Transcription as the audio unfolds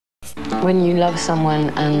When you love someone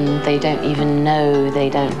and they don't even know they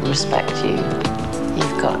don't respect you,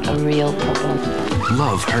 you've got a real problem.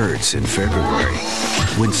 Love hurts in February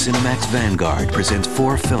when Cinemax Vanguard presents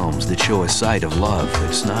 4 films that show a side of love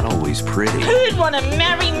that's not always pretty. Who'd want to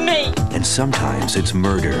marry me? And sometimes it's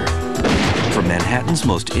murder. From Manhattan's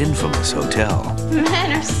most infamous hotel.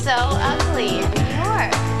 Men are so ugly in New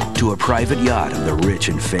York. To a private yacht of the rich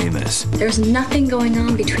and famous. There's nothing going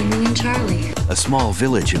on between me and Charlie. A small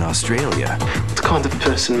village in Australia. What kind of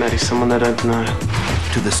person marries someone they don't know?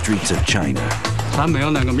 To the streets of China. 他没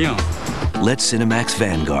有那个命。 Let Cinemax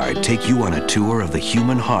Vanguard take you on a tour of the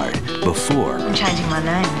human heart before. I'm changing my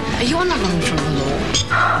name. Are you on the run from the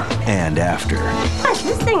law? And after. Gosh,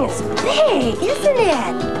 this thing is big, isn't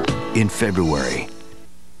it? In February.